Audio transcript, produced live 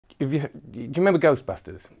if you do you remember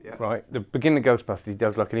Ghostbusters? Yeah. Right. The beginning of Ghostbusters, he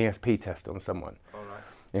does like an ESP test on someone. All right.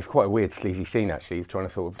 It's quite a weird, sleazy scene actually. He's trying to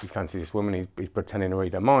sort of, he fancies this woman. He's pretending to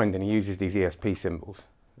read her mind, and he uses these ESP symbols: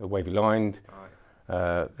 a wavy line,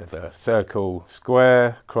 there's a circle,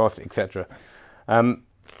 square, cross, etc.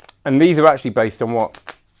 And these are actually based on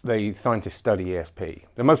what the scientists study ESP.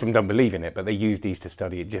 Most of them don't believe in it, but they use these to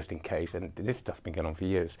study it just in case. And this stuff's been going on for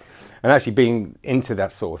years. And actually, being into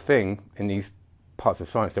that sort of thing in these parts of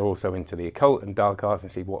science, they're also into the occult and dark arts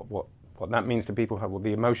and see what that means to people, what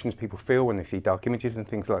the emotions people feel when they see dark images and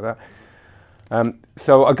things like that.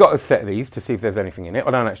 So I got a set of these to see if there's anything in it.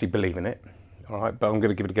 I don't actually believe in it, all right, but I'm going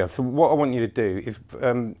to give it a go. So what I want you to do is,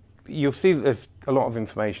 you'll see that there's a lot of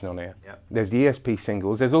information on here. Yep. There's the ESP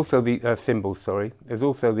singles, there's also the symbols, sorry. There's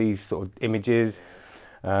also these sort of images,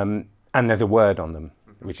 and there's a word on them,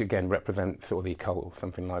 which again represents sort of the occult or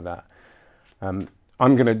something like that. I'm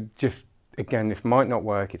going to just, again, this might not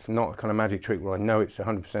work. It's not a kind of magic trick where I know it's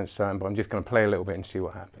 100% certain, but I'm just going to play a little bit and see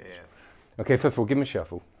what happens. Yeah. Okay, first of all, give them a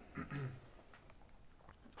shuffle.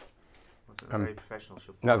 That's a very professional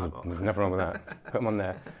shuffle. No, there's nothing wrong with that. Put them on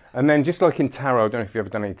there. And then just like in tarot, I don't know if you've ever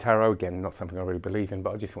done any tarot, again, not something I really believe in,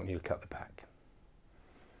 but I just want you to cut the pack.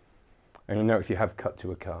 And you'll notice you have cut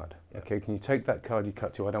to a card. Okay, can you take that card you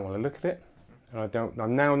cut to? I don't want to look at it. And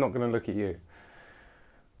I'm now not going to look at you.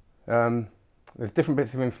 There's different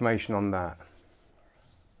bits of information on that.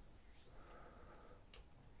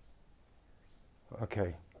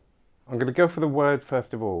 Okay, I'm going to go for the word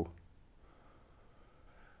first of all.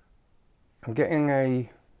 I'm getting a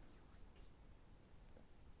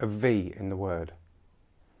V in the word.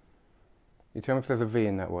 You tell me if there's a V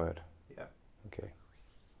in that word. Yeah. Okay.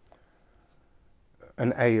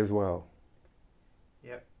 An A as well.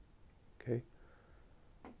 Yep. Okay.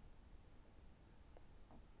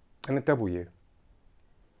 And a W.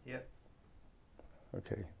 Yep.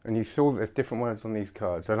 Okay. And you saw that there's different words on these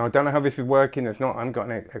cards. And I don't know how this is working. I haven't got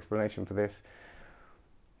an explanation for this.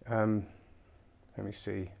 Let me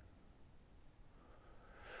see.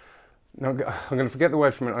 No, I'm going to forget the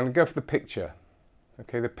word for a minute. I'm going to go for the picture.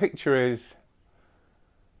 Okay, the picture is,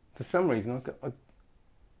 for some reason,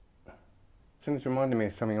 something's reminding me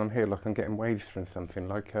of something on here, like I'm getting waves from something,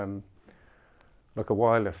 like a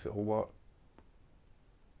wireless or what?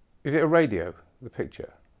 Is it a radio, the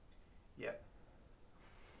picture? Yeah.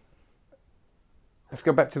 Let's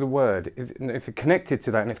go back to the word. It's connected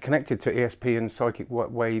to that, and it's connected to ESP and psychic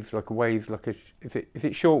waves, like a wave, is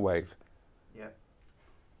it shortwave? Yeah.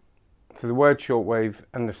 So the word shortwave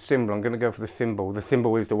and the symbol, I'm going to go for the symbol. The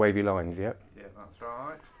symbol is the wavy lines, yeah? Yeah, that's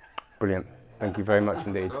right. Brilliant. Thank you very much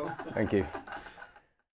indeed. Cool. Thank you.